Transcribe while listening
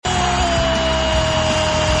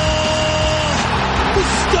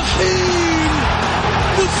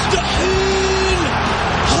مستحيل،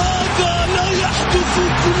 هذا لا يحدث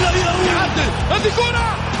كل يوم. هذه كرة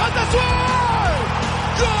التسويق،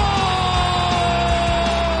 جول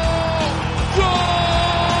جول،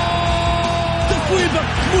 تسويبة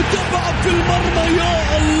متابعة في المرمى، يا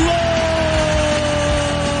الله.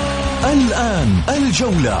 الآن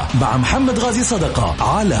الجولة مع محمد غازي صدقة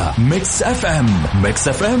على ميكس اف ام. ميكس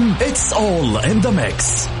اف ام it's all in the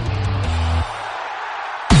mix.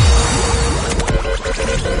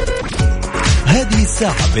 هذه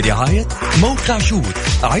الساعة برعاية موقع شوت.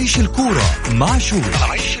 عيش الكورة مع شوت.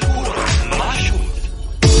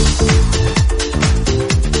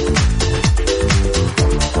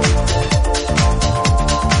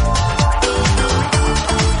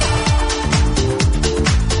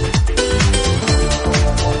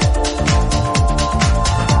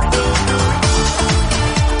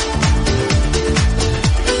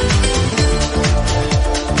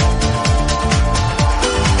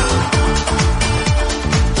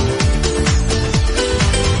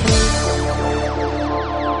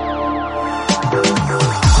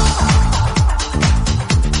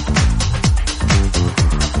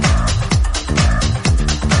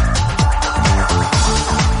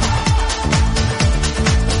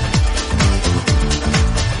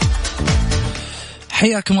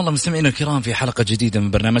 حياكم الله مستمعينا الكرام في حلقة جديدة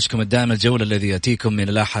من برنامجكم الدائم الجولة، الذي يأتيكم من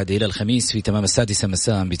الأحد إلى الخميس في تمام 6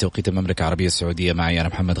 مساء بتوقيت المملكة العربية السعودية. معي أنا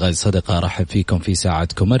محمد غازي صدقة، أرحب فيكم في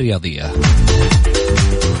ساعتكم الرياضية.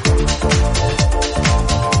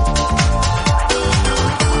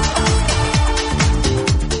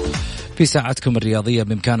 في ساعتكم الرياضية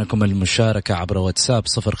بإمكانكم المشاركة عبر واتساب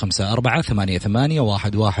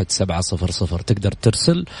 0548811700. تقدر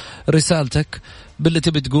ترسل رسالتك باللي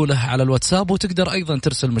تبي تقوله على الواتساب، وتقدر أيضا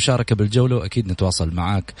ترسل مشاركة بالجولة، وأكيد نتواصل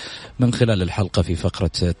معاك من خلال الحلقة في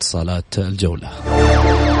فقرة اتصالات الجولة.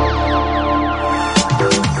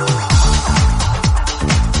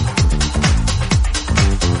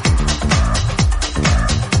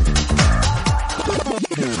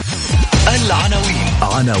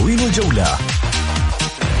 عناوين الجولة.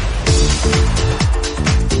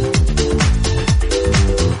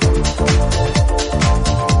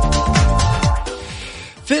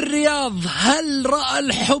 في الرياض، هل رأى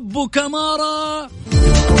الحب كمارا؟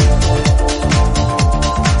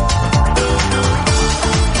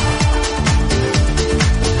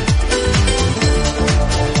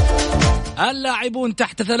 اللاعبون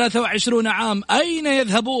تحت 23 عام أين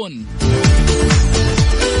يذهبون؟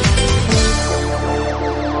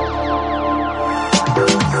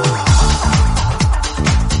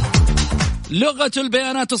 لغة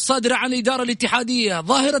البيانات الصادرة عن الإدارة الاتحادية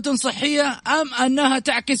ظاهرة صحية أم أنها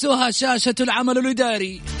تعكسها شاشة العمل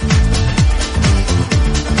الإداري؟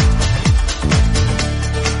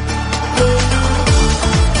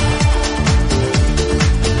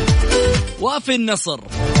 وفي النصر،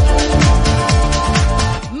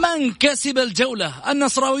 من كسب الجولة؟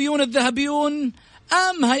 النصراويون الذهبيون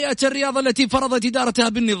أم هيئة الرياضة التي فرضت إدارتها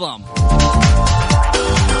بالنظام؟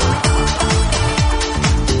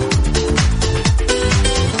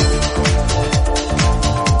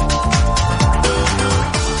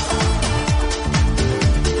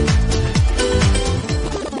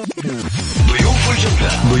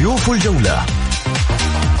 ضيوف الجولة.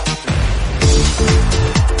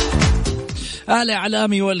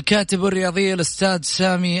 الإعلامي والكاتب الرياضي الأستاذ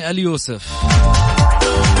سامي اليوسف،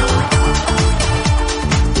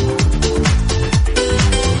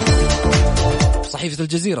 صحيفة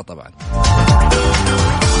الجزيرة طبعا،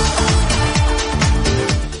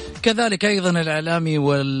 كذلك أيضا الإعلامي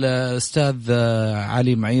والأستاذ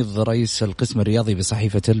علي معيض رئيس القسم الرياضي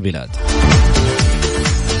بصحيفة البلاد.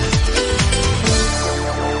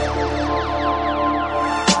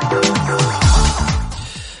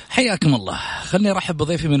 حياكم الله. خلني أرحب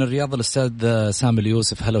بضيفي من الرياض الأستاذ سامي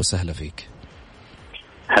اليوسف. هلا وسهلا فيك.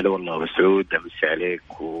 هلا والله مسعود، أمسي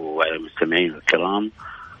عليك وعلى المستمعين الكرام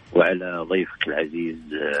وعلى ضيفك العزيز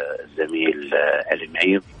الزميل علي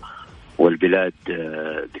معيض. والبلاد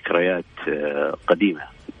ذكريات قديمة،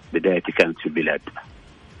 بدايتي كانت في البلاد.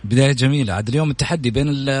 بداية جميلة. عاد اليوم التحدي بين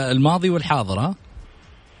الماضي والحاضر، ها؟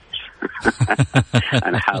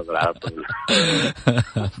 أنا حاضر على طول.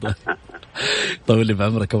 طول لي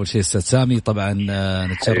بعمرك. أول شيء أستاذ سامي، طبعا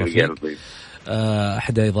نتشرف فيك.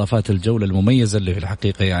 أحدى إضافات الجولة المميزة اللي في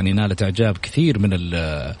الحقيقة يعني نالت إعجاب كثير من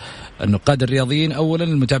النقاد الرياضيين، أولا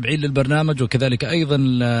المتابعين للبرنامج، وكذلك أيضا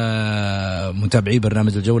متابعي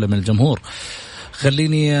برنامج الجولة من الجمهور.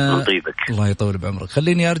 خليني الله يطول بعمرك،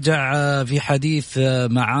 خليني أرجع في حديث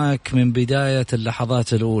معاك من بداية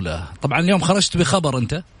اللحظات الأولى. طبعا اليوم خرجت بخبر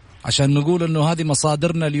أنت عشان نقول أنه هذه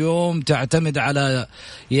مصادرنا اليوم تعتمد على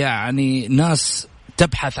يعني ناس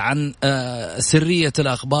تبحث عن سرية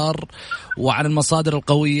الأخبار وعن المصادر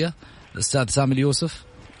القوية. الأستاذ سامي اليوسف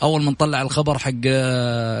أول ما نطلع الخبر حق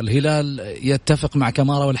الهلال يتفق مع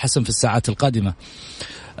كمارة والحسم في الساعات القادمة.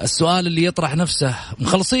 السؤال اللي يطرح نفسه،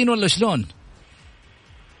 مخلصين ولا شلون؟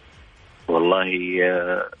 والله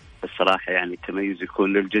الصراحة يعني التميز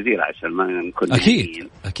يكون للجزيرة عشان ما نكون أكيد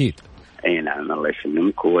أكيد. أي نعم، الله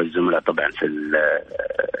يسلمك. والزملاء طبعا في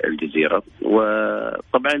الجزيرة.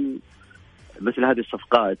 وطبعا مثل هذه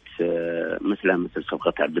الصفقات مثل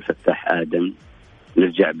صفقة عبد الفتاح آدم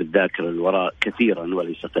نرجع بالذاكرة الوراء كثيرا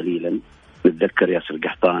وليس قليلا. نتذكر ياسر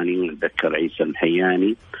القحطاني ونتذكر عيسى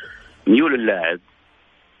المحياني. ميول اللاعب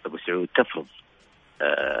أبو سعود تفرض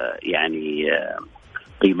يعني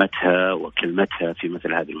قيمتها وكلمتها في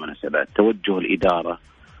مثل هذه المناسبات. توجه الإدارة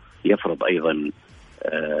يفرض أيضا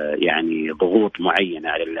يعني ضغوط معينة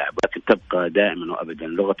على اللاعب، لكن تبقى دائما وأبدا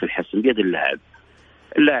لغة الحسم بيد اللاعب.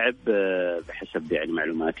 اللاعب بحسب يعني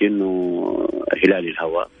معلوماتي أنه هلالي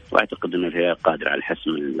الهواء، وأعتقد أنه الهلال قادر على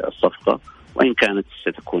حسم الصفقة، وإن كانت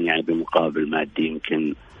ستكون يعني بمقابل مادي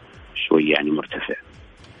يمكن شوي يعني مرتفع.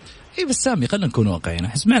 إيه بس سامي خلينا نكون واقعيين.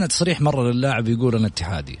 سمعنا تصريح مرة للاعب يقول أنا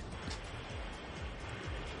اتحادي.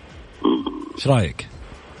 إيش رأيك؟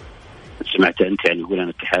 سمعت أنت يعني يقول أنا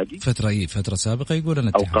اتحادي؟ فترة سابقة يقول أنا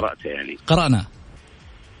اتحادي. أو قرأت يعني؟ قرأنا.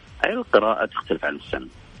 أي القراءة تختلف عن السن.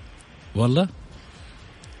 والله؟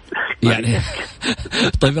 يعني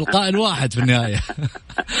طيب القائل واحد في النهاية.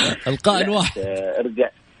 القائل واحد. ارجع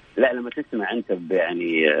لا لما تسمع أنت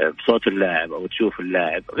يعني بصوت اللاعب أو تشوف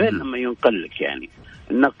اللاعب غير لما ينقل لك. يعني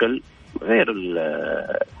النقل غير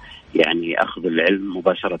يعني أخذ العلم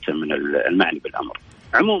مباشرة من المعني بالأمر.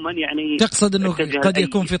 عموما يعني تقصد أنه قد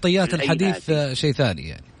يكون في طيات الحديث شيء ثاني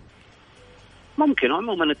يعني؟ ممكن.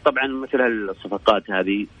 عموما طبعا مثل الصفقات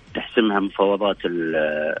هذه تحسمها مفاوضات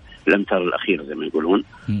الأمتار الأخيرة زي ما يقولون.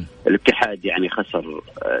 الاتحاد يعني خسر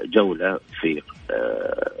جولة في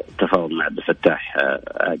تفاوض مع عبد الفتاح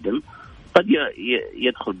آدم. قد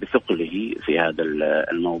يدخل بثقله في هذا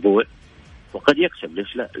الموضوع وقد يكسب،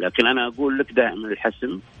 ليش لا؟ لكن أنا أقول لك دائما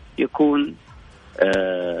الحسم يكون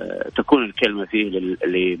تكون الكلمة فيه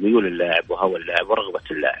لميول اللاعب وهو اللاعب ورغبة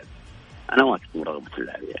اللاعب. أنا واثق من رغبة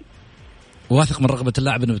اللاعب. يعني واثق من رغبة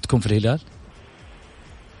اللاعب أنه بتكون في الهلال.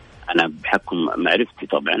 أنا بحكم معرفتي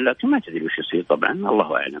طبعا، لكن ما تدري وش يصير طبعا،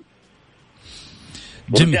 الله أعلم.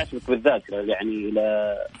 ورجعت لك بالذاكرة يعني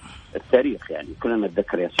إلى التاريخ. يعني كلنا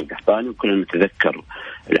نتذكر ياسر القحطاني وكلنا نتذكر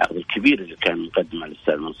العرض الكبير اللي كان مقدم على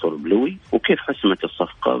الأستاذ منصور بلوي وكيف حسمت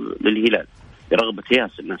الصفقة للهلال برغبة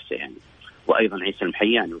ياسر نفسه يعني. وأيضا عيسى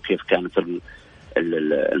المحياني وكيف كانت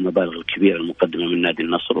المبالغ الكبيرة المقدمة من نادي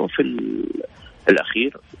النصر، وفي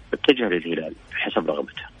الأخير اتجه للهلال حسب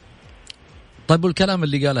رغبته. طيب والكلام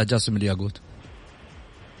اللي قاله جاسم الياقوت؟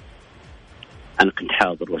 أنا كنت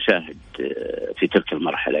حاضر وشاهد في تلك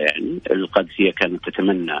المرحلة. يعني القادسية كانت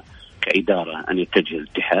تتمنى كإدارة أن يتجه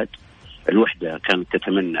الاتحاد، الوحدة كانت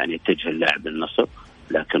تتمنى أن يتجه اللاعب للنصر،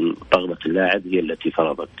 لكن رغبة اللاعب هي التي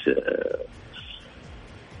فرضت.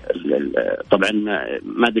 طبعا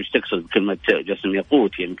ما أدري ايش تقصد بكلمة جاسم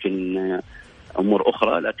ياقوت، يمكن أمور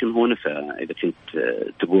أخرى، لكن هو نفى إذا كنت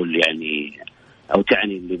تقول يعني أو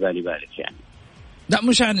تعني اللي بالي بالك يعني. لا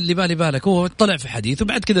مش عن اللي بالي بالك، هو طلع في حديث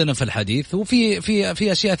وبعد كذا نفى الحديث، وفي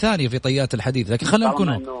في أشياء ثانية في طيات الحديث، لكن خلينا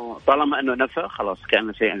نكون طالما أنه نفى خلاص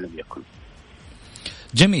كان شيئا لم يكن.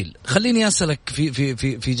 جميل. خليني أسألك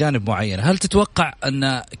في جانب معين، هل تتوقع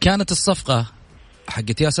أن كانت الصفقة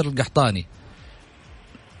حقت ياسر القحطاني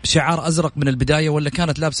شعار أزرق من البداية، ولا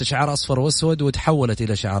كانت لابسة شعار أصفر وأسود وتحولت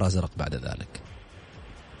إلى شعار أزرق بعد ذلك؟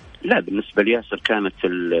 لا بالنسبة لياسر كانت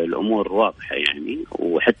الأمور واضحة يعني،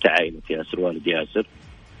 وحتى عائلة ياسر والد ياسر،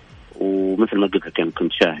 ومثل ما قلت لك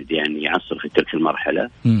كنت شاهد يعني يعصر في تلك المرحلة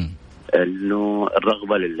أنه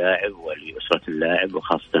الرغبة للاعب ولأسرة اللاعب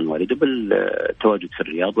وخاصة والده بالتواجد في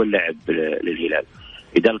الرياض واللعب للهلال.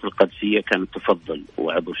 إدارة القادسية كانت تفضل،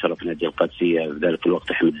 وعضو شرف نادي القادسية في ذلك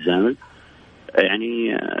الوقت حمد الزامل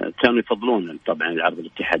يعني كانوا يفضلون طبعا العرض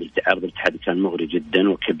الاتحاد. عرض الاتحاد كان مغري جدا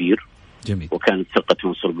وكبير. جميل. وكانت ثقة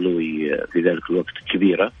منصور بلوي في ذلك الوقت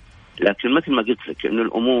كبيرة، لكن مثل ما قلت لك إنه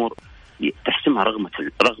الأمور تحسمها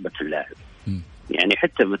رغبة اللاعب. يعني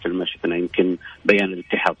حتى مثل ما شفنا يمكن بيان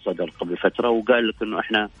الاتحاد صدر قبل فترة وقال لك إنه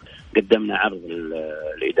إحنا قدمنا عرض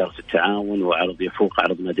لإدارة التعاون وعرض يفوق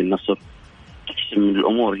عرض نادي النصر. تحسم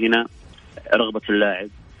الأمور هنا رغبة اللاعب،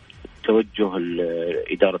 توجه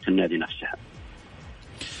إدارة النادي نفسها.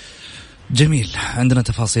 جميل. عندنا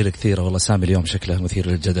تفاصيل كثيرة والله سامي اليوم شكله مثير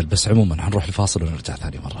للجدل، بس عموما هنروح الفاصل ونرجع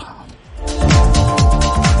ثاني مرة.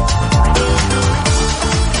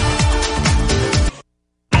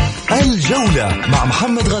 الجولة مع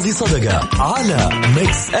محمد غازي صدقة على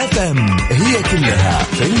ميكس اف ام، هي كلها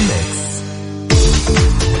في الميكس.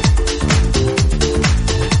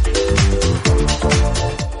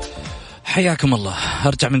 حياكم الله،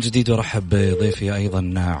 أرجع من جديد وأرحب بضيفي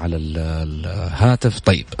أيضا على الهاتف.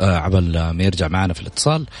 طيب عبل ما يرجع معنا في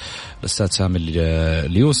الاتصال الأستاذ سامي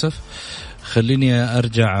اليوسف، خليني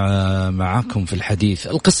أرجع معاكم في الحديث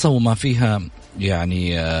القصة وما فيها.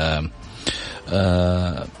 يعني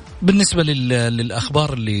بالنسبة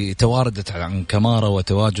للأخبار اللي تواردت عن كمارة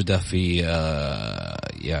وتواجده في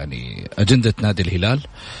يعني أجندة نادي الهلال،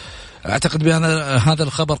 أعتقد بأن هذا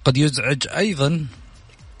الخبر قد يزعج أيضا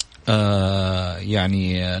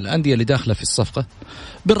يعني الأندية اللي داخلة في الصفقة،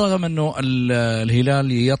 بالرغم أنه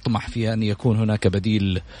الهلال يطمح في أن يكون هناك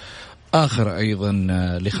بديل آخر أيضا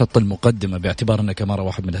لخط المقدمة، باعتبار أن كمارة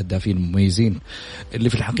واحد من الهدافين المميزين اللي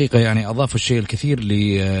في الحقيقة يعني أضافوا الشيء الكثير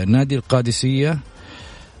لنادي القادسية،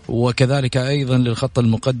 وكذلك أيضا للخط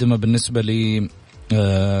المقدمة بالنسبة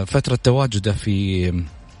لفترة تواجده في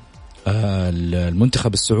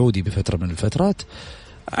المنتخب السعودي بفترة من الفترات.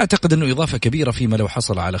 أعتقد أنه إضافة كبيرة فيما لو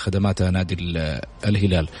حصل على خدمات نادي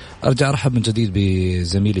الهلال. أرجع أرحب من جديد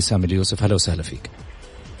بزميلي سامي اليوسف، هلا وسهلا فيك.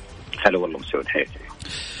 هلا والله مسعود، حياتي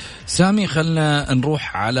سامي. خلنا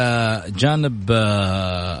نروح على جانب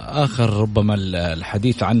آخر ربما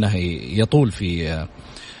الحديث عنه يطول في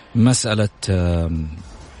مسألة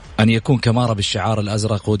أن يكون كمارة بالشعار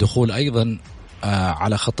الأزرق ودخول أيضا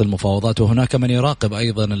على خط المفاوضات، وهناك من يراقب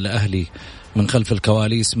أيضا الأهلي من خلف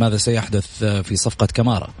الكواليس ماذا سيحدث في صفقة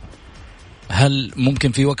كمارة. هل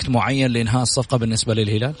ممكن في وقت معين لإنهاء الصفقة بالنسبة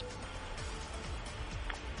للهلال؟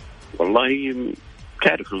 والله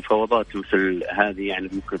تعرف المفاوضات مثل هذه يعني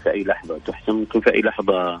ممكن في أي لحظة تحسم، ممكن في أي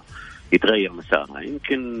لحظة يتغير مسارها.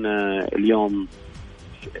 يمكن اليوم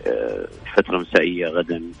فترة مسائية،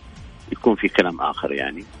 غدا يكون في كلام آخر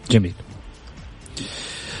يعني. جميل.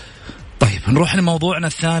 طيب نروح لموضوعنا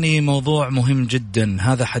الثاني، موضوع مهم جدا.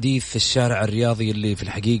 هذا حديث الشارع الرياضي اللي في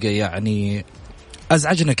الحقيقة يعني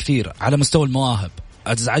أزعجنا كثير على مستوى المواهب،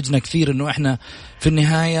 أزعجنا كثير إنه إحنا في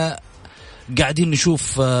النهاية قاعدين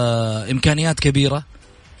نشوف إمكانيات كبيرة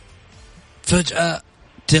فجأة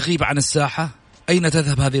تغيب عن الساحة. أين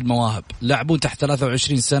تذهب هذه المواهب؟ لاعبون تحت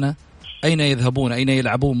 23 سنة أين يذهبون؟ أين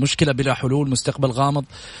يلعبون؟ مشكلة بلا حلول، مستقبل غامض.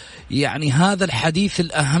 يعني هذا الحديث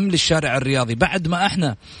الأهم للشارع الرياضي. بعد ما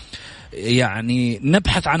احنا يعني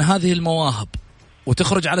نبحث عن هذه المواهب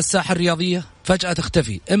وتخرج على الساحة الرياضية فجأة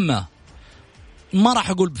تختفي، إما ما راح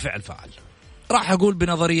أقول بفعل فعل، راح أقول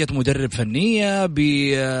بنظرية مدرب فنية،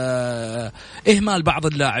 بإهمال بعض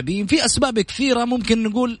اللاعبين، في أسباب كثيرة ممكن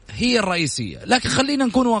نقول هي الرئيسية. لكن خلينا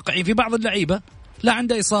نكون واقعين، في بعض اللعيبة لا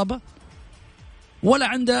عنده إصابة ولا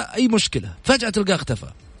عنده أي مشكلة، فجأة تلقاه اختفى.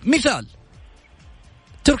 مثال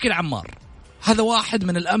تركي العمار، هذا واحد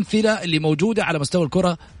من الأمثلة اللي موجودة على مستوى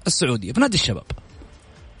الكرة السعودية. في نادي الشباب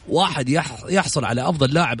واحد يحصل على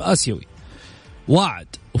أفضل لاعب آسيوي واعد،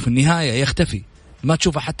 وفي النهاية يختفي، ما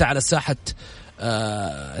تشوفه حتى على ساحة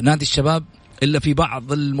نادي الشباب إلا في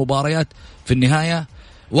بعض المباريات. في النهاية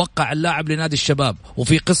وقع اللاعب لنادي الشباب،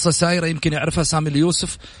 وفي قصة سايرة يمكن يعرفها سامي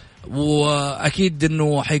اليوسف، وأكيد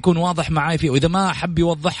أنه حيكون واضح معاي فيه، وإذا ما حب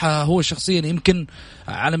يوضحها هو شخصيا يمكن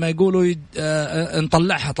على ما يقولوا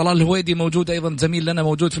نطلعها. طلال الهويدي موجود أيضا، زميل لنا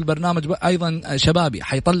موجود في البرنامج أيضا شبابي،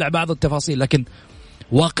 حيطلع بعض التفاصيل. لكن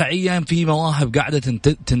واقعيا في مواهب قاعدة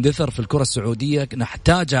تندثر في الكرة السعودية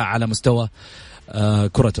نحتاجها على مستوى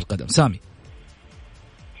كرة القدم. سامي.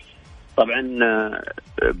 طبعا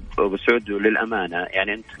أبو سعود للأمانة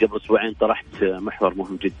يعني أنت قبل أسبوعين طرحت محور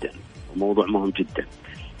مهم جدا وموضوع مهم جدا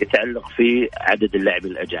يتعلق في عدد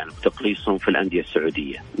اللاعبين الأجانب، تقليصهم في الأندية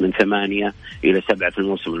السعودية من 8 إلى 7 في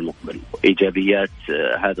الموسم المقبل، إيجابيات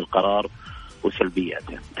هذا القرار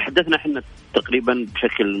وسلبياته. تحدثنا احنا تقريبا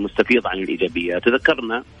بشكل مستفيض عن الإيجابيات،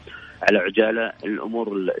 وذكرنا على عجالة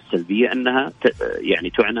الأمور السلبية أنها يعني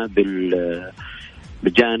تعنى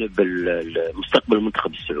بجانب مستقبل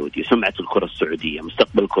المنتخب السعودي، سمعة الكرة السعودية،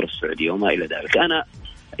 مستقبل الكرة السعودية وما إلى ذلك. أنا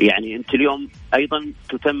يعني أنت اليوم أيضا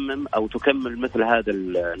تتمم أو تكمل مثل هذا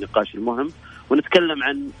النقاش المهم، ونتكلم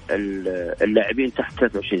عن اللاعبين تحت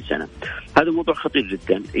 23 سنة. هذا موضوع خطير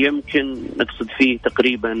جدا، يمكن نقصد فيه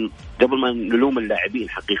تقريبا قبل ما نلوم اللاعبين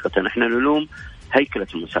حقيقة احنا نلوم هيكلة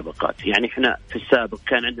المسابقات. يعني احنا في السابق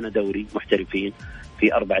كان عندنا دوري محترفين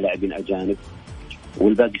في 4 لاعبين أجانب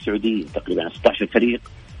والباقي سعوديين، تقريبا 16 فريق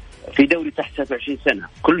في دوري تحت 23 سنة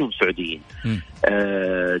كلهم سعوديين.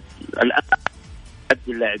 الآن عدد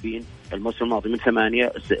اللاعبين الموسم الماضي من 8،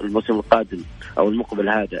 الموسم القادم أو المقبل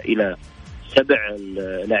هذا إلى 7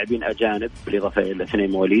 لاعبين أجانب بالإضافة إلى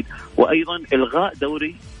 2 مواليد، وأيضا إلغاء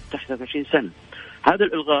دوري تحت 23 سنة. هذا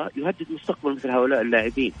الإلغاء يهدد مستقبل مثل هؤلاء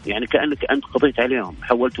اللاعبين، يعني كأنك أنت قضيت عليهم،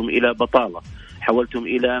 حولتهم إلى بطالة، حولتهم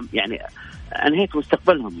إلى يعني أنهيت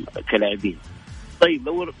مستقبلهم كلاعبين. طيب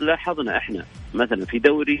لو لاحظنا احنا مثلا في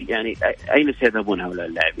دوري، يعني اين سيذهبون هؤلاء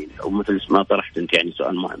اللاعبين؟ او مثل ما طرحت انت يعني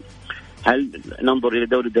سؤال مهم، هل ننظر الى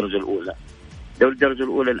دوري الدرجه الاولى؟ دوري الدرجه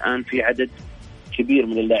الاولى الان في عدد كبير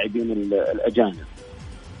من اللاعبين الاجانب.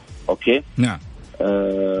 اوكي، نعم.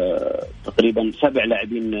 تقريبا 7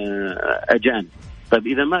 لاعبين اجانب. طيب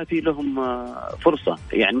اذا ما في لهم فرصه،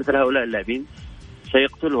 يعني مثل هؤلاء اللاعبين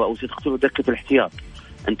سيقتلوا او ستقتلوا دكه الاحتياط.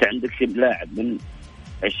 انت عندك لاعب من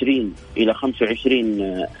 20 إلى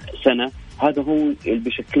 25 سنة، هذا هو اللي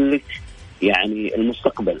بيشكل لك يعني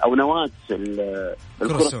المستقبل أو نواة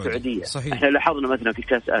الكرة السعودية. صحيح. احنا لاحظنا مثلا في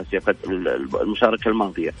كأس آسيا قد المشاركة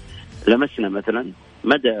الماضية، لمسنا مثلا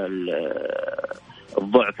مدى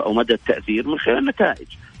الضعف أو مدى التأثير من خلال النتائج.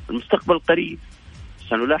 المستقبل القريب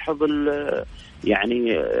سنلاحظ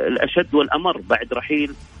يعني الأشد والأمر بعد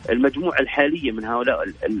رحيل المجموعة الحالية من هؤلاء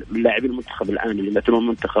اللاعبين المنتخب الآن اللي يمثلون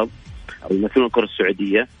المنتخب أو يمثلون الكرة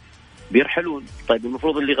السعودية، بيرحلون. طيب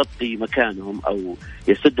المفروض اللي يغطي مكانهم أو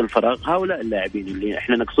يسد الفراغ هؤلاء اللاعبين اللي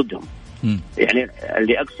احنا نقصدهم. يعني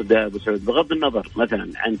اللي أقصده أبو سعود بغض النظر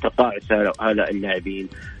مثلا عن تقاعس هؤلاء اللاعبين،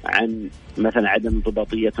 عن مثلا عدم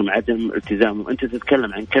انضباطيتهم، عدم التزامهم، أنت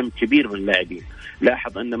تتكلم عن كم كبير من اللاعبين.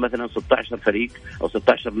 لاحظ أن مثلا 16 فريق أو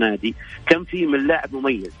 16 نادي، كم فيه من لاعب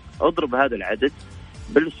مميز؟ أضرب هذا العدد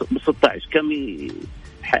بال16، كم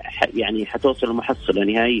يعني حتوصل المحصلة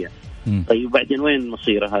نهائية. طيب بعدين وين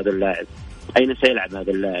مصيره هذا اللاعب؟ أين سيلعب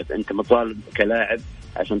هذا اللاعب؟ أنت مطالب كلاعب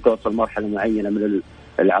عشان توصل مرحلة معينة من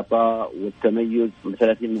العطاء والتميز من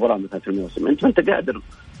 30 مباراة مثلا في الموسم. أنت ما أنت قادر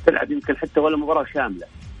تلعب يمكن حتى ولا مباراة شاملة.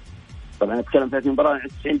 طبعا أتكلم 30 مباراة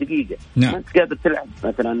 90 دقيقة. نعم. ما أنت قادر تلعب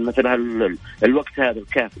مثلا الوقت هذا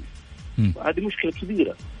الكافي. هذه مشكلة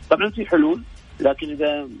كبيرة. طبعا في حلول، لكن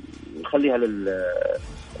إذا نخليها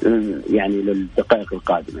يعني للدقائق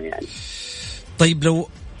القادمة يعني. طيب لو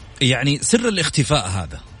يعني سر الاختفاء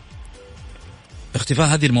هذا، اختفاء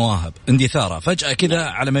هذه المواهب، اندثارها فجأة كذا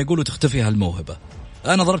على ما يقولوا تختفي هالموهبة.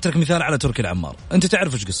 أنا ضربت لك مثال على تركي العمار، أنت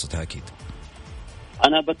تعرف إيش قصتها أكيد.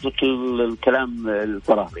 أنا بترك الكلام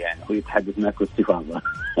الفراغ، يعني هو يتحدث معك باستفاضة.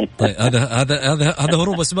 طيب هذا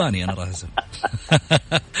هروب اسباني أنا راسم.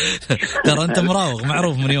 ترى أنت مراوغ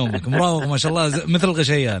معروف من يومك، مراوغ ما شاء الله مثل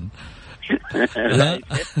الغشيان.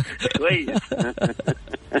 كويس.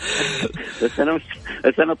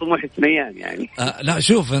 بس أنا طموحي ثنيان يعني. لا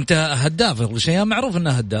شوف أنت هداف، الغشيان معروف إنه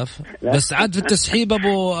هداف، بس عاد في التسحيب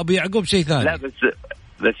أبو يعقوب شيء ثاني. لا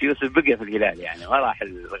بس يوسف بقى في الهلال، يعني ما راح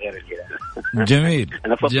غير الهلال. جميل.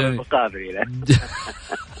 أنا فضل البقاء في الهلال.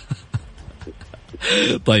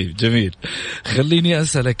 طيب جميل. خليني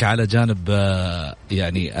أسألك على جانب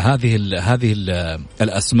يعني هذه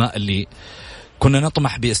الأسماء اللي كنا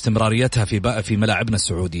نطمح باستمراريتها في ملاعبنا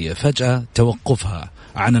السعودية، فجأة توقفها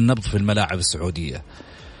عن النبض في الملاعب السعودية.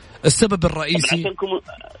 السبب الرئيسي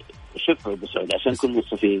شوف أبو سعود، عشان نكون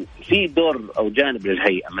منصفين، في دور أو جانب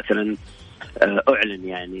للهيئة. مثلا أعلن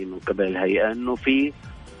يعني من قبل الهيئة أنه في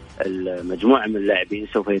المجموعة من اللاعبين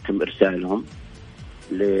سوف يتم إرسالهم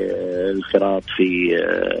للانخراط في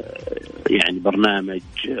يعني برنامج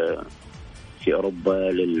في أوروبا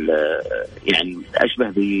يعني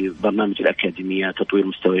أشبه ببرنامج الأكاديميات، تطوير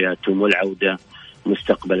مستوياتهم والعودة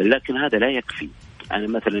مستقبلا. لكن هذا لا يكفي. أنا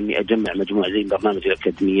مثلا إني أجمع مجموعة زي برنامج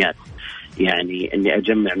الأكاديميات، يعني إني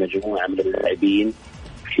أجمع مجموعة من اللاعبين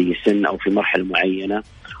في سن أو في مرحلة معينة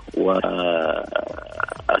وأثقفهم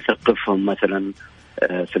مثلا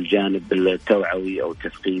في الجانب التوعوي أو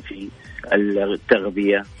التثقيفي،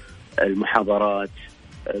 التغذية، المحاضرات،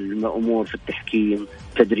 الأمور في التحكيم،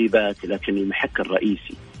 تدريبات. لكن المحك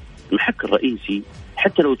الرئيسي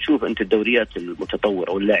حتى لو تشوف أنت الدوريات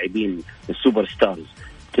المتطورة واللاعبين السوبر ستارز،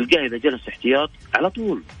 تلقاه إذا جلس احتياط على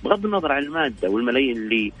طول، بغض النظر عن المادة والملايين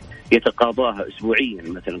اللي يتقاضاها أسبوعيا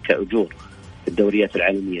مثلا كأجور في الدوريات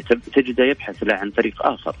العالمية، تجده يبحث له عن فريق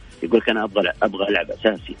آخر، يقول أنا أبغى ألعب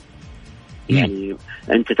أساسي. يعني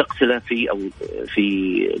أنت تقتله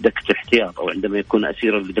في دكة الاحتياط، أو عندما يكون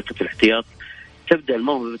أسيرا لدكة الاحتياط تبدأ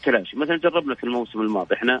الموهبة بالتلاشي. مثلا جربنا في الموسم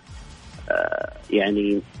الماضي احنا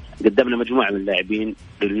يعني قدمنا مجموعة من اللاعبين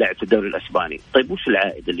للعب في الدوري الأسباني. طيب وش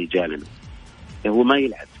العائد اللي جالنا؟ هو ما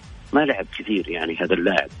لعب كثير يعني هذا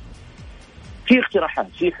اللاعب. في اقتراحات،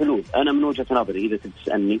 في حلول. أنا من وجهة نظري إذا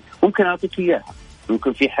تسألني ممكن أعطيك إياها،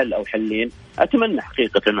 ممكن في حل أو حلين. أتمنى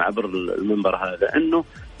حقيقة أنه عبر المنبر هذا أنه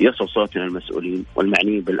يصل صوتنا المسؤولين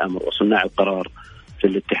والمعنيين بالأمر وصناع القرار في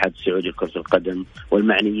الاتحاد السعودي لكرة القدم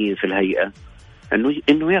والمعنيين في الهيئة،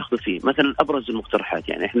 أنه يأخذ فيه مثلا أبرز المقترحات.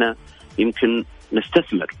 يعني إحنا يمكن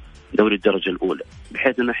نستثمر دوري الدرجة الأولى،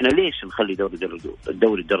 بحيث إنه إحنا ليش نخلي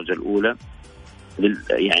دوري الدرجة الأولى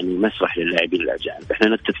يعني مسرح للاعبين الأجانب؟ إحنا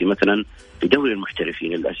نكتفي مثلا بدوري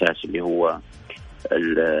المحترفين الأساس اللي هو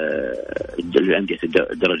الأندية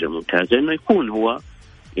الدرجة الممتازة، إنه يكون هو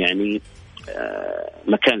يعني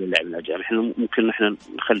مكان للاعبين الأجانب. إحنا ممكن نحن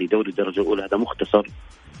نخلي دوري الدرجة الأولى هذا مختصر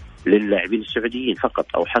للاعبين السعوديين فقط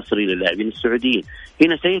أو حصري للاعبين السعوديين.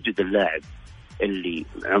 هنا سيجد اللاعب اللي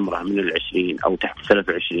عمره من 20 أو تحت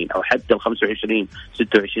 23 أو حتى 25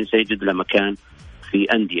 26 سيجد له مكان في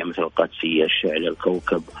أندية مثل القادسية، الشعلة،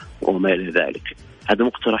 الكوكب وما إلى ذلك. هذا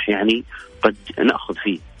مقترح يعني قد نأخذ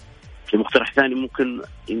فيه. في مقترح ثاني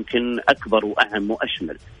يمكن أكبر وأهم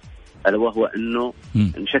وأشمل، ألا وهو أنه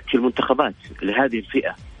نشكل منتخبات لهذه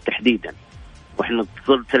الفئة تحديدا، وإحنا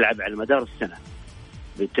تظل تلعب على مدار السنة،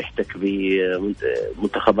 بتحتك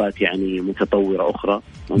بمنتخبات يعني متطورة أخرى.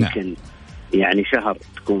 ممكن يعني شهر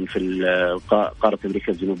تكون في قارة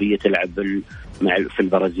أمريكا الجنوبية تلعب في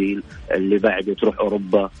البرازيل، اللي بعده تروح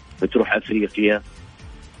أوروبا، بتروح أفريقيا.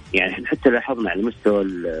 يعني حتى لاحظنا على مستوى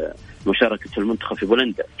مشاركة المنتخب في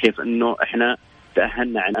بولندا كيف أنه إحنا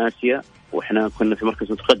تأهلنا عن آسيا وإحنا كنا في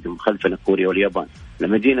مركز متقدم خلفنا كوريا واليابان.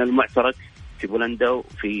 لما جينا المعترك في بولندا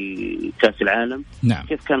وفي كأس العالم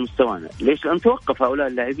كيف كان مستوانا؟ ليش لأن توقف هؤلاء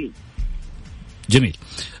اللاعبين؟ جميل.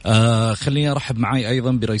 خليني أرحب معي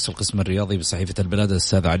أيضا برئيس القسم الرياضي بصحيفة البلاد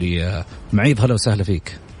الأستاذ علي معيض. هلا وسهلا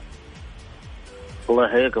فيك. الله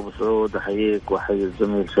يحييك أبو سعود، أحييك وأحيي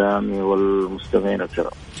الزميل سامي والمستمعين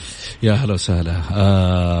الكرام. يا هلا وسهلا.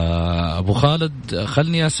 أبو خالد،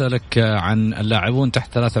 خلني أسألك عن اللاعبون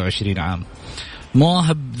تحت 23 عام.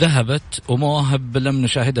 مواهب ذهبت ومواهب لم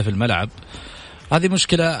نشاهدها في الملعب. هذه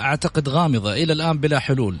مشكلة أعتقد غامضة إلى الآن بلا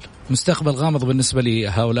حلول، مستقبل غامض بالنسبة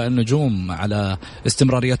لهؤلاء النجوم على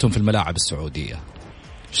استمراريتهم في الملاعب السعودية.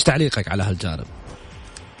 إيش تعليقك على هالجانب؟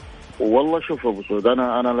 والله شوف أبو سعود،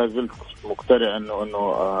 أنا لازلت مقتنع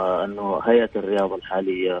إنه هيئة الرياضة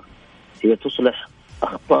الحالية هي تصلح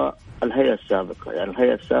أخطاء الهيئة السابقة. يعني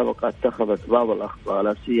الهيئة السابقة اتخذت بعض الأخطاء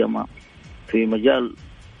لا سيما في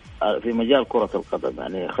مجال كرة القدم.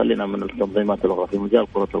 يعني خلينا من التنظيمات الأخرى في مجال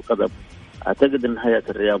كرة القدم. أعتقد أن هيئة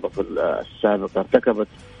الرياضة في السابقة ارتكبت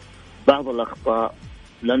بعض الأخطاء،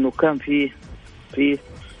 لأنه كان في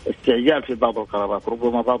استعجال في بعض القرارات.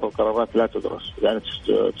 ربما بعض القرارات لا تدرس،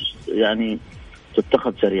 يعني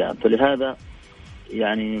تتخذ سريعا. فلهذا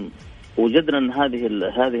يعني وجدنا أن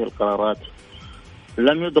هذه القرارات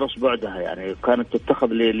لم يدرس بعدها، يعني كانت تتخذ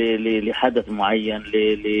لحدث معين،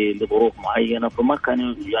 لظروف معينة، فما كان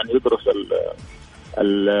يعني يدرس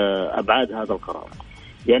الأبعاد هذا القرار.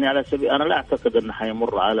 يعني على سبيل أنا لا أعتقد أنه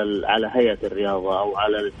حيمر على هيئة الرياضة أو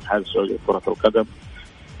على الاتحاد السعودي لكرة القدم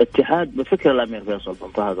اتحاد بفكر الأمير فيصل بن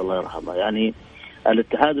فهد الله يرحمه. يعني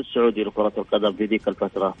الاتحاد السعودي لكرة القدم في ذيك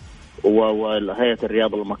الفترة وهيئة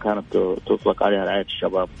الرياضة لما كانت تطلق عليها رعاية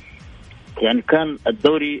الشباب، يعني كان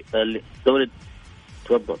الدوري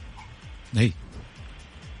تفضل. أي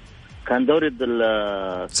كان دوري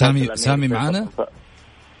سامي معنا؟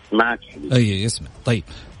 معك. أي يسمع. طيب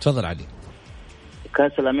تفضل علي.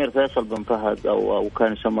 كأس الأمير فيصل بن فهد أو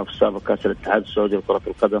كان يسمى في السابق كأس الاتحاد السعودي لكرة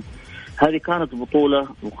القدم، هذه كانت بطولة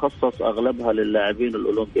مخصص أغلبها للاعبين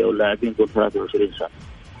الأولمبي أو اللاعبين دون 23 سنة.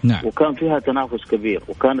 نعم. وكان فيها تنافس كبير،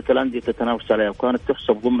 وكانت الأندية تتنافس عليها، وكانت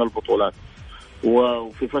تحسب ضمن البطولات.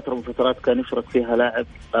 وفي فترة من فترات كان يشارك فيها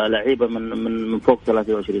لعيبة من فوق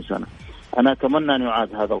 23 سنة. أنا أتمنى أن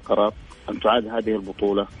يعاد هذا القرار، أن تعاد هذه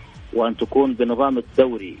البطولة، وأن تكون بنظام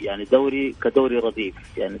الدوري، يعني دوري كدوري رديف،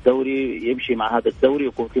 يعني دوري يمشي مع هذا الدوري،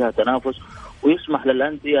 يكون فيها تنافس، ويسمح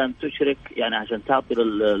للأندية أن تشرك، يعني عشان تعطي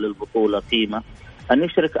للبطولة قيمة، أن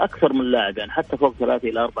يشرك أكثر من لاعب، يعني حتى فوق 3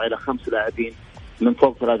 إلى 4 إلى 5 لاعبين من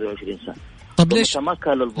فوق 23 سنة. طب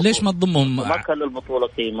ليش ما تضمهم؟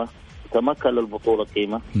 تمكن للبطولة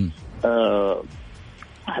قيمة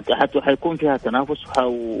حتى حيكون فيها تنافس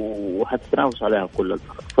وحتتنافس عليها كل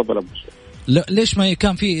الفرق. تفضل أبو سعود. ليش ما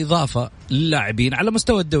كان في إضافة للاعبين على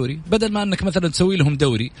مستوى الدوري، بدل ما أنك مثلا تسوي لهم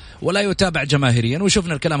دوري ولا يتابع جماهيريا؟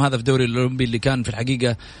 وشفنا الكلام هذا في دوري الأولمبي اللي كان في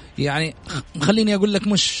الحقيقة يعني خليني أقول لك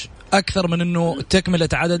مش أكثر من أنه تكملة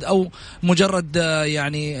عدد أو مجرد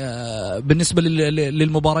يعني بالنسبة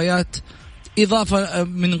للمباريات إضافة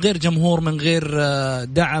من غير جمهور، من غير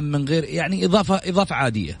دعم، من غير يعني إضافة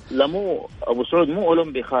عادية. لا مو أبو سعود، مو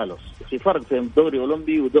أولمبي خالص. في فرق بين دوري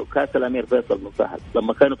أولمبي وكأس الأمير فيصل بن فهد.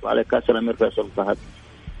 لما كانوا على كأس الأمير فيصل بن فهد،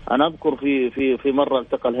 أنا أذكر في مرة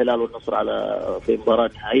التقى الهلال والنصر في مباراة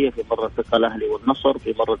نهائية، في مرة التقى الأهلي والنصر،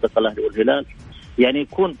 في مرة التقى الأهلي والهلال. يعني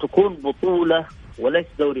تكون بطولة وليس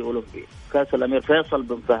دوري أولمبي. كأس الأمير فيصل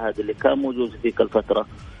بن فهد اللي كان موجود في ذيك الفترة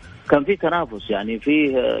كان في تنافس، يعني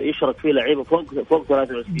فيه يشرك فيه لعيبه فوق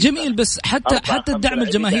 23. جميل، بس حتى الدعم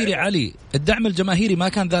الجماهيري علي، الدعم الجماهيري ما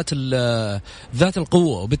كان ذات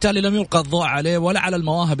القوه، وبالتالي لم يلقى الضوء عليه ولا على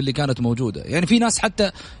المواهب اللي كانت موجوده. يعني في ناس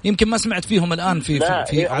حتى يمكن ما سمعت فيهم الان في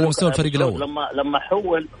على مستوى الفريق الاول. لما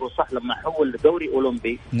حول لما حول لدوري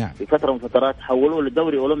اولمبي، نعم. في فتره من فترات حولوه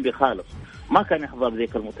لدوري اولمبي خالص، ما كان يحظى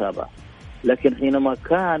بذيك المتابعه. لكن حينما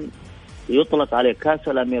كان يطلق عليه كاس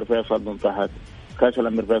الامير فيصل بن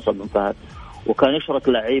فهد، وكان يشرك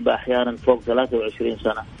لعيبه احيانا فوق 23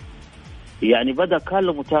 سنه، يعني بدا كان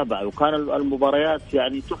له متابعه، وكان المباريات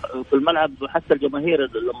يعني في الملعب، حتى الجماهير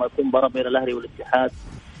لما يكون مباراه بين الاهلي والاتحاد،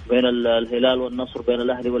 بين الهلال والنصر، بين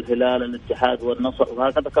الاهلي والهلال، الاتحاد والنصر،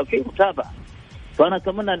 وهكذا كان في متابعه. فانا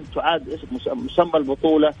اتمنى ان تعاد مسمى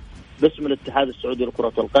البطوله باسم الاتحاد السعودي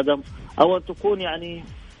لكره القدم، او ان تكون يعني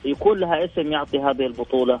يكون لها اسم يعطي هذه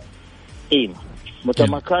البطوله قيمه. متى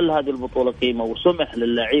ما كان لهذه البطولة قيمة وسمح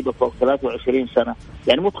للعيبة فوق 23 سنة،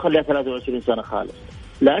 يعني مو تخليها 23 سنة خالص،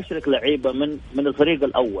 لا أشرك لعيبة من الفريق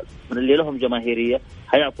الأول، من اللي لهم جماهيرية،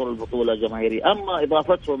 حيعطوا البطولة جماهيرية. أما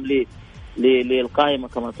إضافتهم للقائمة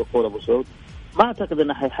كما تقول أبو سعود، ما أعتقد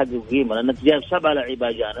أنه حيحقق قيمة، لأنك جايب 7 لعيبة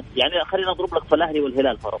أجانب. يعني خلينا نضرب لك في الأهلي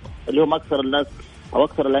والهلال فرضا، اللي هم أكثر الناس أو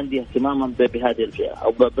أكثر الأندية اهتماما بهذه الفئة،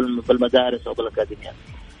 أو بالمدارس أو بالأكاديميات.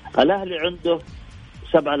 الأهلي عنده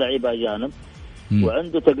 7 لعيبة أجانب،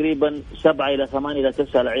 وعنده تقريبا 7 إلى 8 إلى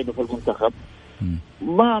 9 لعيبة في المنتخب.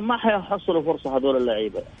 ما حيحصلوا فرصة هذول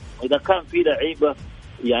اللعيبة. إذا كان في لعيبة،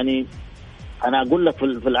 يعني أنا أقول لك في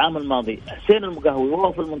العام الماضي حسين المقهوي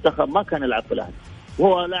وهو في المنتخب ما كان يلعب في الأهلي،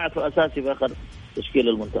 وهو لاعب أساسي في آخر تشكيل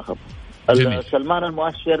المنتخب. سلمان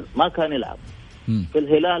المؤشر ما كان يلعب في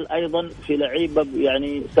الهلال. أيضا في لعيبة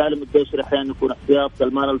يعني سالم الدوسري أحيانا يكون احتياط،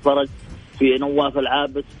 سلمان الفرج، في نواف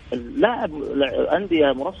العابد، لاعب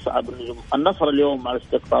أندية مرصعة بالنجوم. النصر اليوم على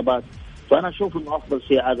استقطابات. فأنا أشوف إنه أفضل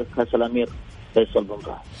شيء عادة كأس الأمير فيصل بن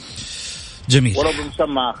فهد. جميل. ولو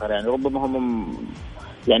بمسمى آخر، يعني ربما هم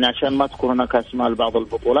يعني عشان ما تكون هناك أسماء لبعض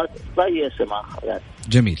البطولات فأي اسم آخر يعني.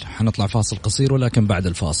 جميل. حنطلع فاصل قصير، ولكن بعد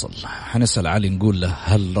الفاصل حنسأل علي نقول له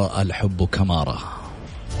هل رأى الحب كمارة؟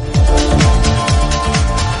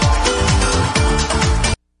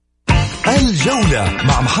 الجولة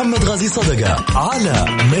مع محمد غازي صدقة على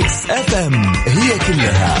ميكس اف ام، هي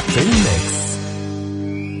كلها في الميكس.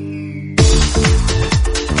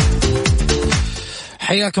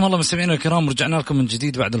 حياكم الله مستمعينا الكرام، رجعنا لكم من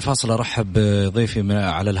جديد بعد الفاصل. ارحب بضيفي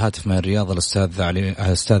على الهاتف من الرياض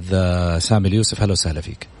الاستاذ سامي اليوسف. هلا وسهلا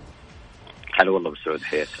فيك. هلا والله بسعود،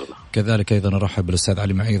 حياك الله. كذلك ايضا ارحب بالاستاذ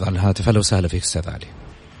علي معيض على الهاتف. هلا وسهلا فيك استاذ علي.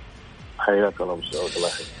 حياك الله بسعود، الله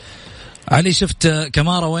يحييك. علي، شفت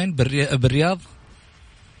كمارة وين بالرياض؟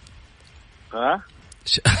 ها؟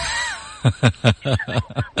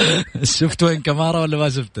 شفت وين كمارة ولا ما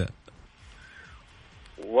شفته؟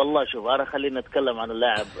 والله شوف، أنا خلينا نتكلم عن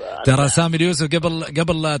اللاعب. ترى سامي اليوسف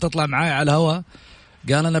قبل تطلع معاي على الهواء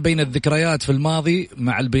قال أنا بين الذكريات في الماضي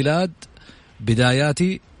مع البلاد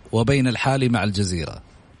بداياتي وبين الحالي مع الجزيرة.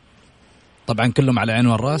 طبعا كلهم على عين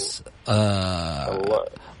والراس.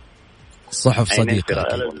 صحف صديقة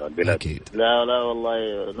أكيد. لا والله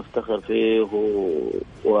نفتخر فيه،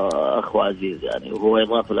 وأخو عزيز يعني، وهو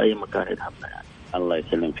يضاف لأي مكان يتحمل يعني. الله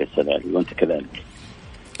يسلم في السلام، وأنت كذلك.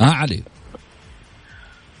 علي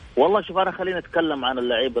والله شوف، أنا خلينا نتكلم عن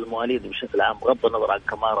اللعيبة المواليد بشكل عام بغض النظر عن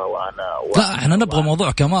كمارة. لا احنا نبغى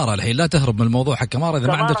موضوع كمارة الحين، لا تهرب من الموضوع حق كمارة. إذا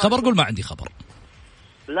ما عندك خبر قول ما عندي خبر.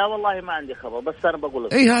 لا والله ما عندي خبر، بس أنا بقول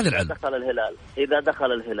لك هذا العلم. إذا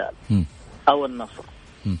دخل الهلال أو النصر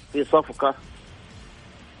في صفقة،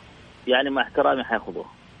 يعني مع احترامي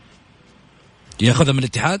حياخذوها. ياخذها من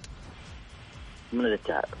الاتحاد؟ من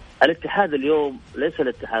الاتحاد اليوم ليس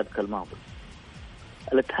الاتحاد كالماضي.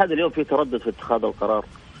 الاتحاد اليوم فيه تردد في اتخاذ القرار،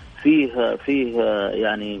 فيه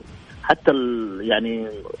يعني حتى يعني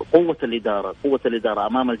قوة الإدارة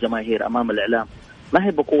أمام الجماهير، أمام الإعلام. ما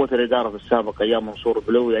هي بقوة الإدارة في السابق، أيام منصور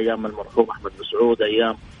بلوي، أيام المرحوم أحمد مسعود،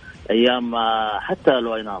 أيام حتى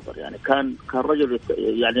لؤي ناظر. يعني كان رجل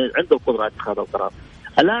يعني عنده قدرة على اتخاذ القرار.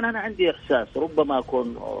 الآن أنا عندي إحساس، ربما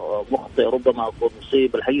أكون مخطئ، ربما أكون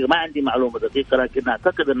مصيب، الحقيقة ما عندي معلومة دقيقة، لكن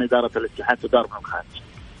أعتقد أن إدارة الاتحاد تدار من الخارج.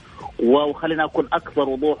 وخلينا أكون أكثر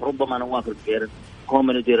وضوح، ربما نواف القيرن هو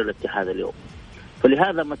من يدير الاتحاد اليوم.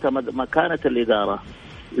 فلهذا متى ما كانت الإدارة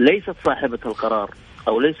ليست صاحبة القرار،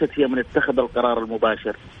 أو ليست هي من اتخذ القرار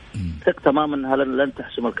المباشر، ثق تماما لن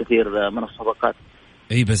تحسم الكثير من الصفقات.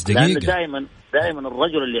 اي بس دقيقة، لأن دائما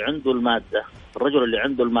الرجل اللي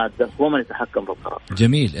عنده المادة هو من يتحكم في القرار.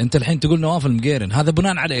 جميل. انت الحين تقول نواف المقيرن، هذا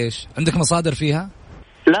بناء على ايش؟ عندك مصادر فيها؟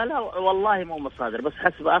 لا والله مو مصادر، بس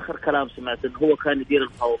حسب آخر كلام سمعت انه هو كان يدير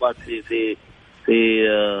المفاوضات في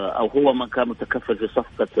أو هو من كان متكفل في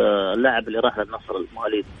صفقة اللاعب اللي راح للنصر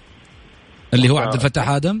المواليد اللي هو عبد الفتاح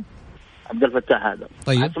آدم. عبد الفتاح آدم.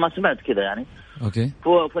 طيب ما سمعت كذا يعني. أوكي.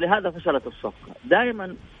 فلهذا فشلت الصفقة.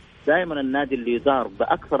 دائما النادي اللي يدار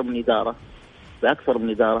بأكثر من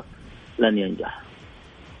إدارة لن ينجح.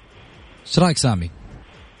 ايش رايك سامي؟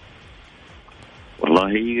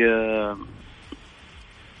 والله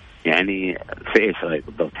يعني في ايش رايك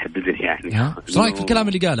بالضبط؟ تحدد لي يعني. ايش رايك في الكلام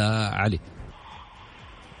اللي قاله علي؟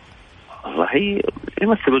 والله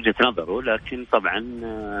يمثل وجهة نظره، لكن طبعا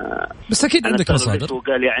بس اكيد عندك مصادر.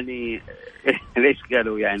 وقال يعني ليش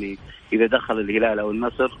قالوا يعني اذا دخل الهلال او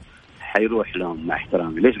النصر حيروح لهم مع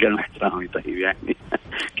احترامي؟ ليش قال مع احترامي؟ طيب يعني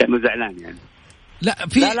كانوا زعلان يعني. لا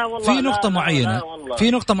في نقطة معينة.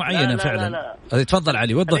 في نقطة معينة فعلا. تفضل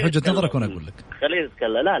علي، وضح وجهة نظرك وانا اقول لك. خليني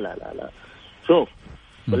اتكلم. لا شوف،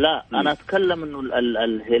 لا انا اتكلم انه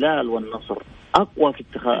الهلال والنصر اقوى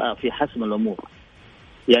في حسم الامور.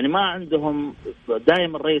 يعني ما عندهم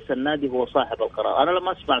دائما رئيس النادي هو صاحب القرار. انا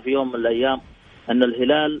لما اسمع في يوم من الايام ان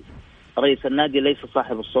الهلال رئيس النادي ليس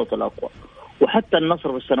صاحب الصوت الاقوى، وحتى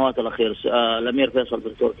النصر في السنوات الاخيره الامير فيصل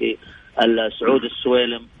بن تركي، السعود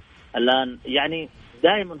السويلم الان، يعني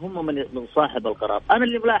دائما هم من صاحب القرار. انا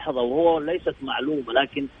اللي ملاحظه وهو ليست معلومه،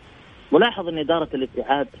 لكن ملاحظ ان اداره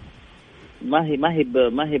الاتحاد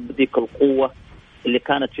ما هي بديك القوه اللي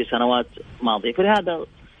كانت في سنوات ماضيه. فلهذا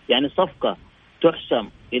يعني صفقه تحسم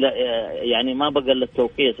الى يعني ما بقى الا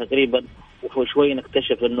التوقيع تقريبا، وشوي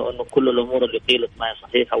نكتشف انه كل الامور اللي قيلت ما هي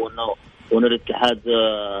صحيحه، وانه الاتحاد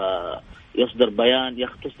يصدر بيان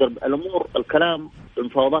تصدر الامور. الكلام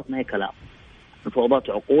المفاوضات ما هي كلام، المفاوضات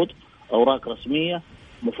عقود، اوراق رسميه،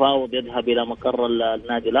 مفاوض يذهب الى مقر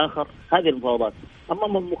النادي الاخر، هذه المفاوضات.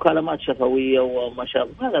 اما مكالمات شفويه وما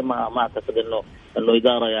شابه هذا ما اعتقد انه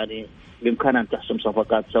اداره يعني بامكانها ان تحسم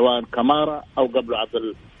صفقات سواء كمارا او قبله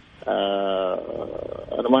عبد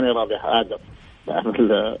انا ماني راضي آدم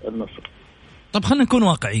النصر. طب خلينا نكون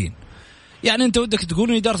واقعيين. يعني انت ودك تقول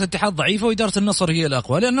ان اداره الاتحاد ضعيفه واداره النصر هي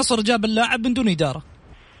الاقوى، لان النصر جاب اللاعب من دون اداره،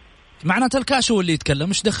 معناته الكاش هو اللي يتكلم،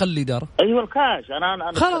 مش دخل الاداره. ايوه الكاش.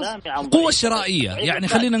 انا خلاص القوه الشرائيه. يعني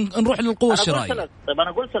خلينا نروح للقوه الشرائيه. طيب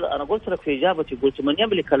انا قلت لك في اجابتي، قلت من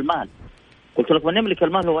يملك المال. قلت لك من يملك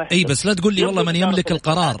المال هو واحد. اي بس لا تقول لي والله من يملك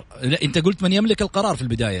القرار. لا انت قلت من يملك القرار في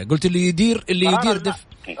البدايه، قلت اللي يدير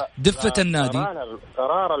دفه النادي.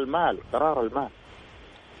 قرار المال.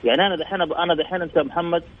 يعني انا دحين انت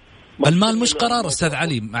محمد، المال مش قرار استاذ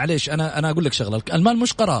علي، معليش انا اقول لك شغله، المال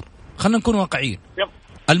مش قرار، خلينا نكون واقعيين.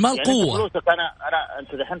 المال يعني قوه. فلوسك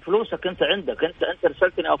انت دحين فلوسك انت عندك، انت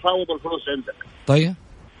ارسلتني افاوض الفلوس عندك.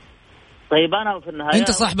 طيب انا في النهايه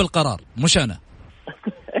انت صاحب القرار مش انا.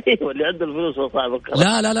 ايوه اللي عنده الفلوس هو صاحب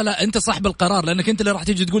القرار. لا انت صاحب القرار، لانك انت اللي راح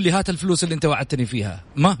تيجي تقول لي هات الفلوس اللي انت وعدتني فيها،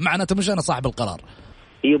 ما معناته مش انا صاحب القرار.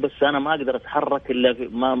 ايوه بس انا ما اقدر اتحرك الا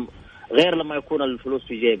غير لما يكون الفلوس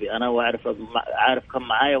في جيبي انا، عارف كم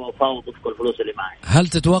معايا وافاوض وفق الفلوس اللي معايا. هل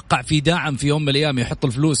تتوقع في داعم في يوم من الايام يحط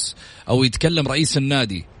الفلوس او يتكلم رئيس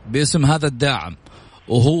النادي باسم هذا الداعم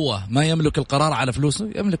وهو ما يملك القرار على فلوسه؟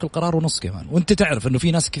 يملك القرار ونص كمان. وانت تعرف انه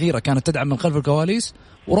في ناس كثيره كانت تدعم من خلف الكواليس،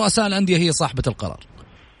 ورؤساء الانديه هي صاحبه القرار.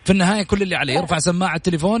 في النهايه كل اللي عليه يرفع سماعه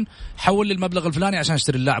التليفون، حول لي المبلغ الفلاني عشان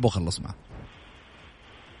اشتري اللاعب وخلص معه.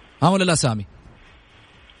 ها ولا لا سامي؟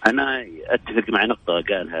 أنا أتفق مع نقطة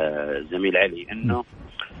قالها زميل علي، إنه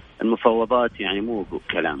المفاوضات يعني مو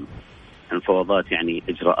كلام، المفاوضات يعني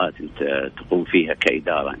إجراءات أنت تقوم فيها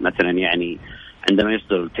كإدارة. مثلا يعني عندما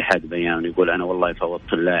يصدر الاتحاد بيان يقول أنا والله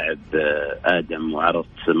فوضت اللاعب آدم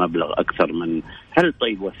وعرضت مبلغ أكثر من، هل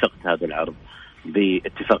طيب وثقت هذا العرض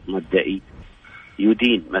باتفاق مبدئي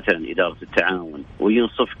يدين مثلا إدارة التعاون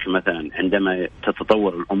وينصفك مثلا عندما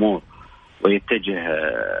تتطور الأمور ويتجه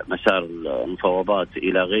مسار المفاوضات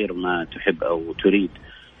إلى غير ما تحب أو تريد،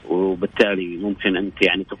 وبالتالي ممكن أنت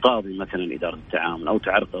يعني تقاضي مثلا إدارة التعاون أو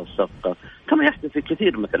تعرقل الصفقة، كما يحدث في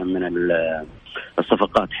كثير مثلا من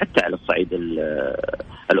الصفقات حتى على الصعيد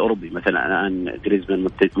الأوروبي. مثلا الآن جريزمان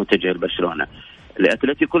متجه لبرشلونة،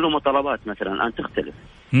 الأتلتي كله مطالبات مثلا الآن تختلف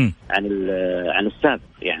عن السابق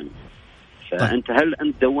يعني. فأنت هل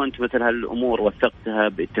أنت دونت مثل هالأمور وثقتها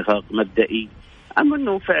باتفاق مبدئي، أما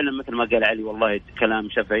أنه فعلا مثل ما قال علي والله كلام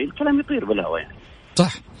شفهي، الكلام يطير بالهواء يعني.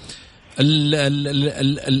 صح.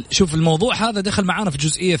 شوف الموضوع هذا دخل معانا في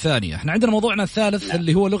جزئية ثانية. احنا عندنا موضوعنا الثالث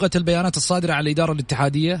اللي هو لغة البيانات الصادرة على الإدارة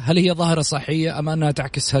الاتحادية، هل هي ظاهرة صحية أم أنها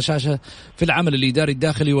تعكس هشاشة في العمل الإداري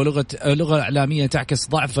الداخلي ولغة إعلامية تعكس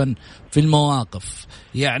ضعفا في المواقف؟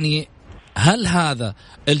 يعني هل هذا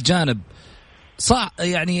الجانب صح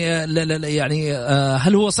يعني يعني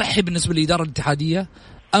هل هو صحي بالنسبة للإدارة الاتحادية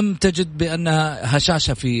أم تجد بأنها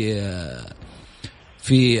هشاشة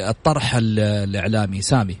في الطرح الإعلامي؟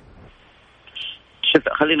 سامي.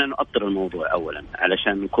 خلينا نؤطر الموضوع أولا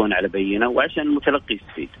علشان نكون على بينة وعشان المتلقي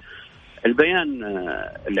يستفيد. البيان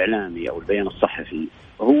الإعلامي أو البيان الصحفي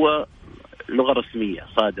هو لغة رسمية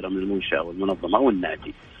صادرة من المنشأة أو المنظمة أو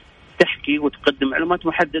النادي، تحكي وتقدم معلومات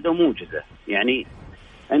محددة وموجزة. يعني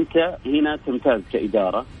أنت هنا تمتاز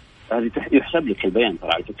كإدارة، هذه يحسب لك البيان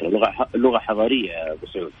ترى على فكرة لغة حضارية يا أبو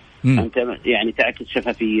سعود. أنت يعني تعكس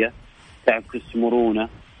شفافية، تعكس مرونة،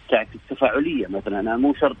 تعكس تفاعلية. مثلا أنا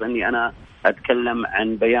مو شرط أني أنا أتكلم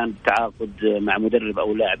عن بيان تعاقد مع مدرب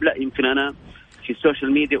أو لاعب، لا، يمكن أنا في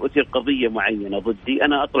السوشيال ميديا أثير قضية معينة ضدي،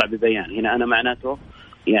 أنا أطلع ببيان. هنا أنا معناته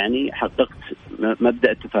يعني حققت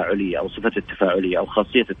مبدأ التفاعلية أو صفة التفاعلية أو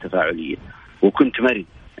خاصية التفاعلية، وكنت مرن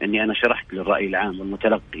أني أنا شرحت للرأي العام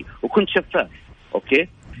والمتلقي وكنت شفاف. أوكي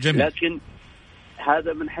جميل. لكن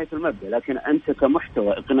هذا من حيث المبدأ. لكن أنت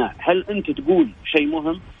كمحتوى إقناع، هل أنت تقول شيء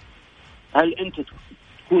مهم؟ هل أنت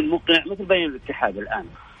تكون مقنع؟ مثل بيان الاتحاد الآن.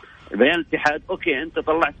 بيان الاتحاد أوكي، أنت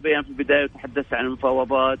طلعت بيان في البداية وتحدثت عن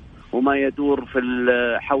المفاوضات وما يدور في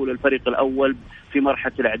حول الفريق الأول في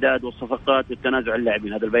مرحلة الإعداد والصفقات والتنازع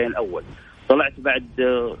اللاعبين، هذا البيان الأول. طلعت بعد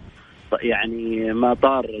يعني ما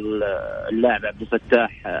طار اللاعب عبد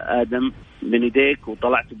الفتاح آدم من يديك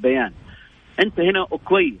وطلعت ببيان. أنت هنا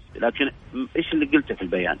كويس، لكن إيش اللي قلته في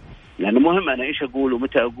البيان؟ لأنه مهم أنا إيش أقول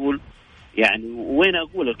ومتى أقول، يعني وين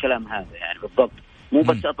أقول الكلام هذا يعني بالضبط. مو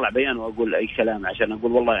بس أطلع بيان وأقول أي كلام عشان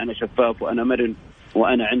أقول والله أنا شفاف وأنا مرن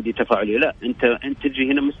وأنا عندي تفاعلية. لا، أنت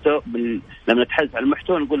تجي هنا مستوى لما نتحدث عن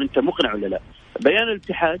المحتوى نقول أنت مقنع ولا لا. بيان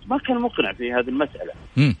الاتحاد ما كان مقنع في هذه المسألة.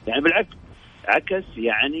 يعني بالعكس عكس،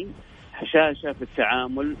 يعني هشاشة في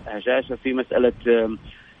التعامل، هشاشة في مسألة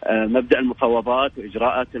مبدأ المفاوضات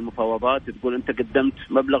وإجراءات المفاوضات. تقول أنت قدمت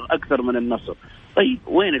مبلغ أكثر من النصر. طيب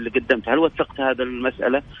وين اللي قدمت؟ هل وثقت هذا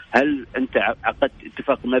المسألة؟ هل أنت عقدت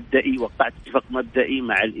اتفاق مبدئي، وقعت اتفاق مبدئي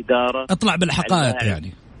مع الإدارة؟ اطلع بالحقائق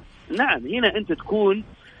يعني. نعم، هنا أنت تكون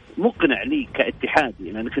مقنع لي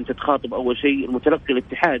كاتحادي، لأنك أنت تخاطب أول شيء المتلقي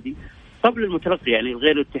الاتحادي قبل المتلقي يعني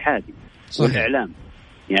الغير الاتحادي والإعلام.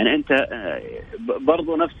 يعني أنت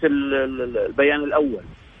برضو نفس البيان الأول،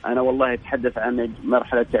 أنا والله أتحدث عن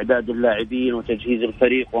مرحلة إعداد اللاعبين وتجهيز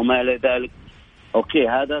الفريق وما إلى ذلك. أوكي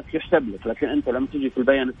هذا يحسب لك، لكن أنت لما تجي في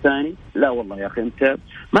البيان الثاني لا والله يا أخي أنت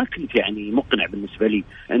ما كنت يعني مقنع بالنسبة لي.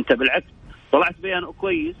 أنت بالعكس طلعت بيان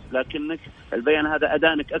كويس، لكنك البيان هذا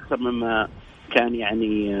أدانك أكثر مما كان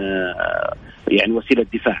يعني وسيلة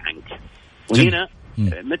دفاع عنك. وهنا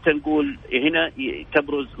متى نقول هنا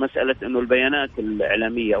تبرز مسألة إنه البيانات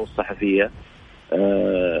الإعلامية أو الصحفية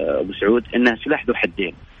أبو سعود إنها سلاح ذو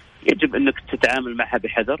حدين. يجب أنك تتعامل معها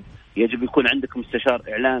بحذر، يجب يكون عندك مستشار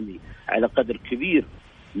إعلامي على قدر كبير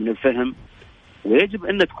من الفهم، ويجب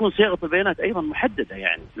أن تكون صياغة البيانات أيضا محددة.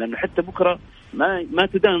 يعني لأنه حتى بكرة ما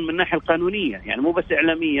تدان من الناحية القانونية، يعني مو بس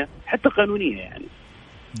إعلامية حتى قانونية يعني.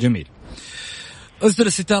 جميل. أسدل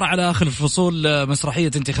الستارة على آخر الفصول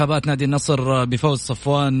مسرحية انتخابات نادي النصر بفوز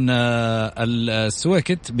صفوان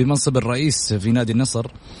السويكت بمنصب الرئيس في نادي النصر.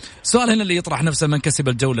 السؤال هنا اللي يطرح نفسه: من كسب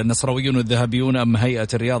الجولة، النصراويون والذهبيون أم هيئة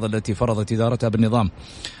الرياضة التي فرضت إدارتها بالنظام؟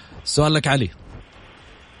 السؤال لك علي.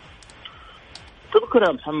 تذكر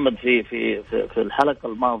يا محمد في الحلقة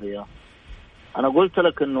الماضية أنا قلت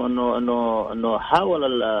لك إنه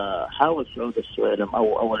حاول سعود السويلم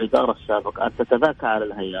أو الإدارة السابقة أن تتذاكى على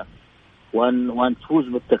الهيئة وأن تفوز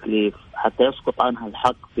بالتكليف حتى يسقط عنها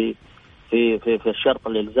الحق في الشرط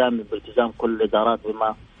الإلزامي بالتزام كل الإدارات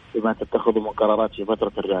بما تتخذ من قرارات في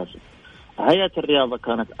فترة الرئاسة. هيئة الرياضة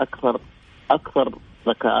كانت أكثر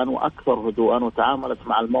ذكاء وأكثر هدوءا وتعاملت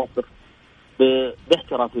مع الموقف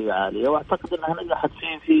باحترافية عالية، وأعتقد أنها نجحت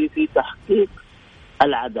في تحقيق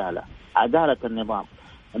عدالة النظام،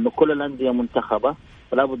 أن كل الأندية منتخبة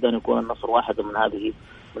فلا بد أن يكون النصر واحد من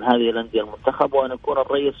هذه الأندية المنتخبة، وأن يكون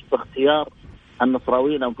الرئيس باختيار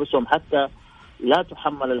النصراويين أنفسهم حتى لا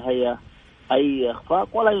تحمل الهيئة أي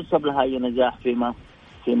إخفاق ولا ينسب لها أي نجاح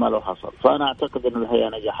فيما لو حصل. فأنا أعتقد أن الهيئة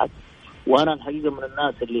نجحت، وأنا الحقيقة من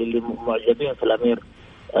الناس اللي معجبين في الأمير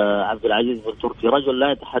عبد العزيز بن تركي، رجل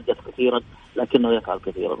لا يتحدث كثيرا لكنه يفعل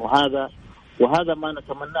كثيرا، وهذا ما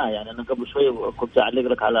نتمناه. يعني أنا قبل شوي كنت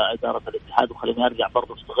أعلق لك على إدارة الاتحاد، وخليني أرجع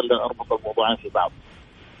برضه استغل أربط الموضوعين في بعض.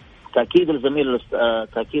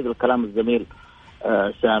 تأكيد الكلام الزميل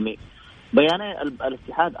سامي، بياني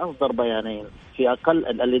الاتحاد أصدر بيانين في أقل،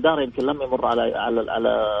 الإدارة يمكن لم يمر على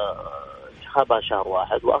انتخابها شهر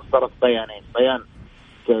واحد، وأصدرت بيان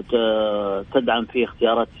تدعم فيه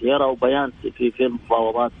اختيارات سيارة، وبيان في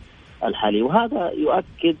المفاوضات الحالية. وهذا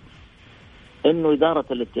يؤكد إنه إدارة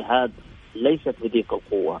الاتحاد ليست بذيك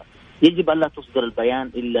القوة. يجب أن لا تصدر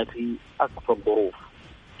البيان إلا في أقصى الظروف،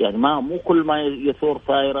 يعني مو كل ما يثور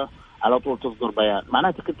ثائرة على طول تصدر بيان،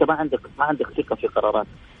 معناتك أنت ما عندك ثقة في قرارات.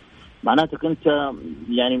 معناتك أنت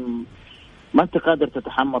يعني ما أنت قادر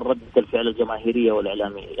تتحمل ردة الفعل الجماهيرية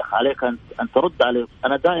والإعلامية. يا أخي عليك أن ترد عليه.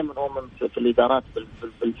 أنا دائما أؤمن في الإدارات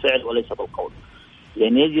بالفعل وليس بالقول.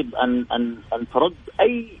 يعني يجب أن ترد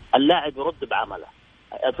اللاعب يرد بعمله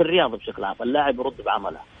في الرياضة بشكل عام. اللاعب يرد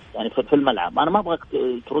بعمله يعني في الملعب. أنا ما أبغاك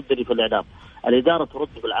ترد لي في الإعلام. الإدارة ترد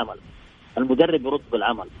بالعمل، المدرب يرد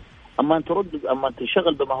بالعمل. أما أن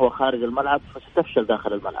تشغل بما هو خارج الملعب فستفشل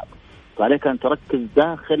داخل الملعب. فعليك أن تركز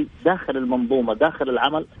داخل المنظومة، داخل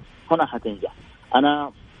العمل، هنا حتنجح.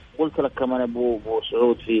 أنا قلت لك كمان أبو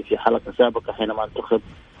سعود في حلقة سابقة حينما انتخب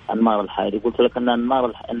أنمار الحائري، قلت لك أن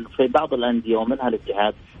في بعض الأندية ومنها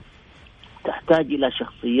الاتحاد تحتاج إلى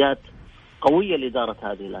شخصيات قوية لإدارة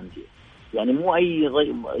هذه الأندية. يعني مو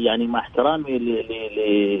يعني مع احترامي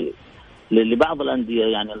لبعض الأندية،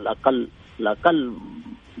 يعني الأقل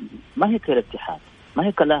ما هي كالاتحاد، ما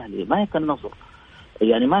هي كالأهلي، ما هي كالنصر،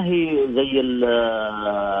 يعني ما هي زي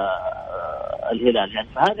الهلال. يعني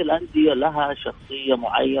فهذه الأندية لها شخصية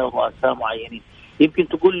معينة ورؤساء معينين. يمكن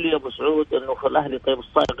تقول لي يا أبو سعود أنه في الأهلي طيب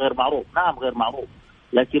الصائغ غير معروف. نعم غير معروف،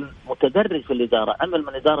 لكن متدرج في الإدارة. عمل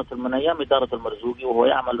من أيام إدارة المرزوقي وهو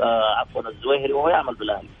يعمل الزويهري وهو يعمل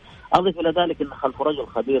بالأهلي. أضيف إلى ذلك أن خلف رجل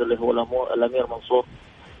خبير اللي هو الأمير منصور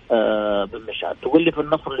بن مشعل. تقول لي في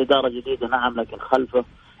النصر الإدارة جديدة، نعم، لكن خلفه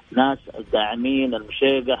ناس داعمين،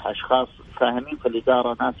 المشيقح، أشخاص فاهمين في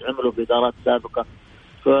الإدارة، ناس عملوا بإدارات سابقة.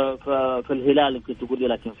 في الهلال يمكن تقول لي،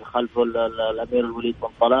 لكن في خلفه الأمير الوليد بن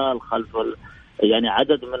طلال، خلفه يعني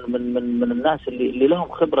عدد من الناس اللي لهم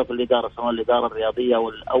خبرة في الإدارة، سواء الإدارة الرياضية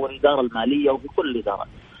أو الإدارة المالية، وفي كل الإدارات.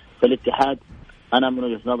 في الاتحاد أنا من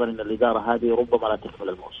وجهة نظري أن الإدارة هذه ربما لا تكمل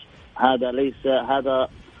الموسم. هذا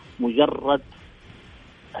مجرد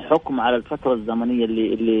حكم على الفترة الزمنية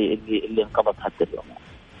اللي انقضت حتى اليوم.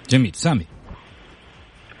 جميل. سامي.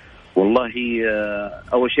 والله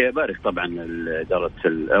أول شيء أبارك طبعا الإدارة،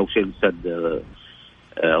 أول شيء الأستاذ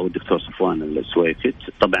أو الدكتور صفوان السويفت.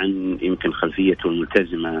 طبعا يمكن خلفيته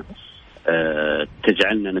الملتزمة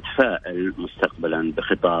تجعلنا نتفائل مستقبلا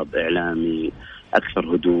بخطاب إعلامي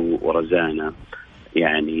أكثر هدوء ورزانة،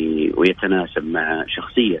 يعني ويتناسب مع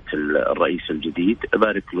شخصية الرئيس الجديد.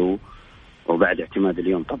 أبارك له، وبعد اعتماد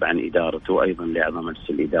اليوم طبعا إدارته أيضا لأعضاء مجلس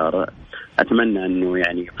الإدارة، أتمنى أنه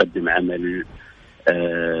يعني يقدم عمل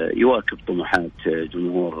يواكب طموحات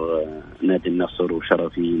جمهور نادي النصر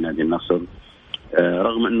وشرفي نادي النصر،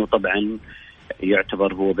 رغم أنه طبعا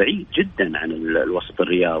يعتبر هو بعيد جدا عن الوسط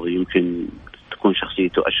الرياضي. يمكن تكون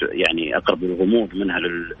شخصيته يعني أقرب للغموض منها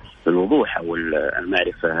للوضوح أو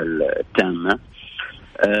المعرفة التامة.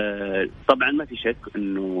 طبعا ما في شك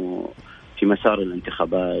أنه في مسار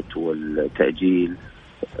الانتخابات والتأجيل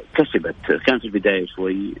كان في البداية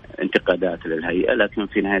شوي انتقادات للهيئة، لكن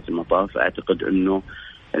في نهاية المطاف أعتقد أنه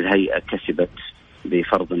الهيئة كسبت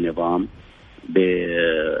بفرض النظام،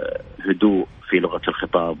 بهدوء في لغة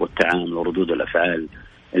الخطاب والتعامل وردود الأفعال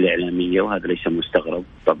الإعلامية، وهذا ليس مستغرب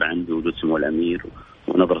طبعا بوجود سمو الأمير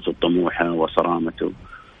ونظرته الطموحة وصرامته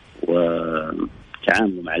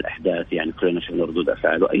وتعامله مع الأحداث. يعني كلنا شفنا ردود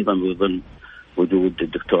أفعاله. أيضا بظل وجود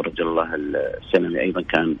الدكتور رجل الله السلمي أيضا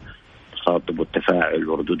كان خاطب، والتفاعل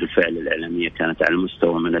وردود الفعل الإعلامية كانت على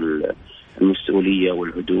مستوى من المسؤولية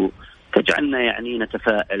والهدوء، تجعلنا يعني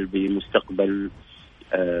نتفائل بمستقبل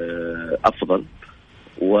أفضل.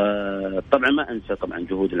 وطبعا ما أنسى طبعا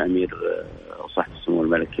جهود الأمير وصاحب السمو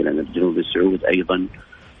الملكي لجنوب السعود أيضا،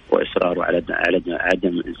 وإصراره على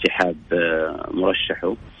عدم انسحاب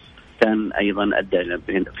مرشحه، كان أيضا أدى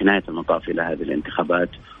في نهاية المطاف إلى هذه الانتخابات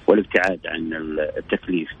والابتعاد عن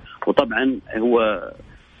التكليف. وطبعا هو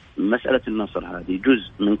مسألة النصر هذه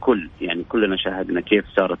جزء من يعني كلنا شاهدنا كيف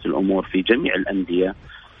سارت الأمور في جميع الأندية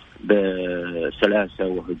بسلاسة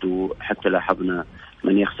وهدوء، حتى لاحظنا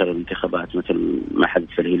من يخسر الانتخابات مثل ما حدث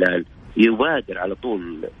في الهلال يبادر على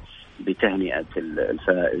طول بتهنئة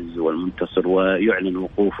الفائز والمنتصر ويعلن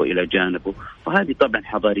وقوفه إلى جانبه. وهذه طبعا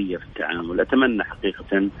حضارية في التعامل. أتمنى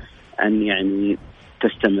حقيقة أن يعني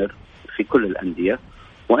تستمر في كل الأندية،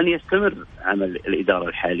 وأن يستمر عمل الإدارة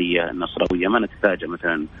الحالية النصراوية. ما نتفاجأ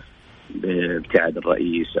مثلا بابتعاد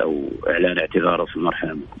الرئيس أو إعلان اعتذاره في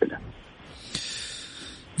المرحلة المقبلة.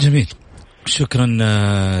 جميل. شكرا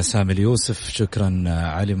سامي اليوسف، شكرا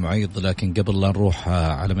علي معيض. لكن قبل لا نروح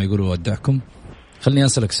على ما يقولوا ودعكم، خلني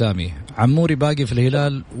أسألك سامي، عموري باقي في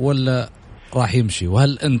الهلال ولا راح يمشي؟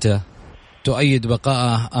 وهل أنت تؤيد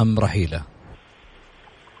بقاءه أم رحيله؟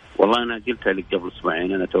 والله أنا قلتها لك قبل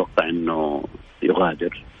أسبوعين، أنا أتوقع أنه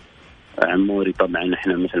يغادر. عموري طبعا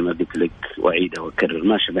احنا مثل ما قلت لك وأعيده وأكرر،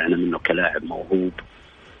 ما شبعنا منه كلاعب موهوب.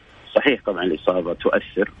 صحيح طبعا الإصابة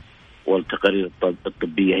تؤثر، والتقارير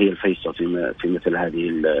الطبية هي الفيصل في مثل هذه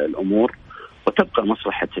الأمور، وتبقى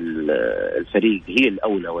مصلحة الفريق هي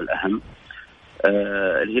الأولى والأهم.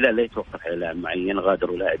 الهلال لا يتوقف على لاعب معين،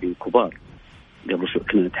 غادروا لاعبين كبار قبل شوي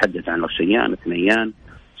كنا نتحدث عن رشيان، ثنيان،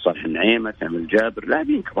 صالح النعيمة، سامي الجابر،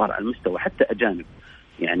 لاعبين كبار على المستوى حتى أجانب.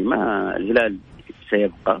 يعني ما الهلال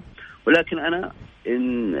سيبقى، ولكن أنا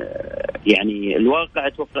إن يعني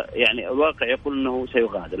الواقع يقول أنه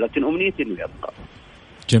سيغادر، لكن أمنيتي إنه يبقى.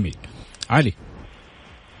 جميل. علي.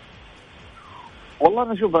 والله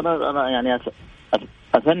أنا شوف أنا يعني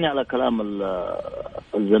أثني على كلام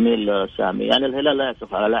الزميل سامي. يعني الهلال لا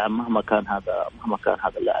يصف على لاعب مهما كان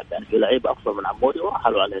هذا اللاعب. يعني في لعيب أفضل من عمودي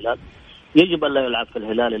ورحلوا على الهلال، يجب أن لا يلعب في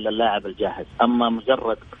الهلال إلا اللاعب الجاهز. أما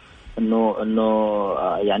مجرد إنه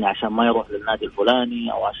يعني عشان ما يروح للنادي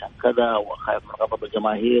الفلاني أو عشان كذا وخايف من غضب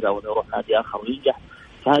الجماهير أو يروح نادي آخر وينجح،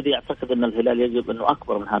 فهذه أعتقد أن الهلال يجب أنه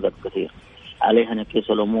أكبر من هذا بكثير. عليه أن يقيس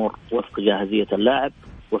الأمور وفق جاهزية اللاعب،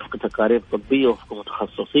 وفق تقارير طبية، وفق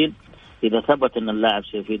متخصصين. إذا ثبت أن اللاعب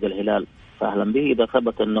سيفيد الهلال فأهلا به، إذا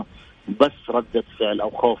ثبت أنه بس ردة فعل أو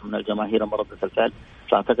خوف من الجماهير من ردة الفعل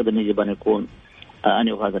فأعتقد أن يجب أن يكون أن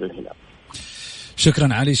يغادر الهلال. شكرا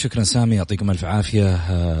علي، شكرا سامي، يعطيكم ألف عافية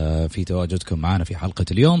في تواجدكم معنا في حلقة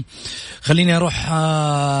اليوم. خليني أروح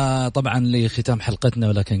طبعا لختام حلقتنا،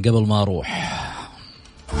 ولكن قبل ما أروح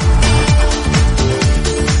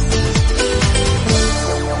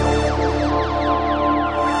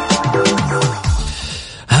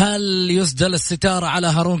هل يسدل الستار على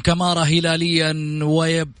هارون كمارة هلاليا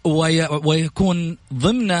ويكون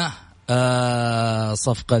ضمن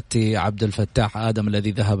صفقة عبد الفتاح آدم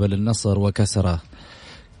الذي ذهب للنصر وكسر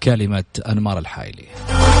كلمة أنمار الحائلي؟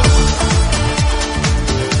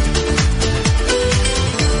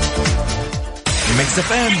 Mix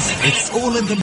FM, it's all in the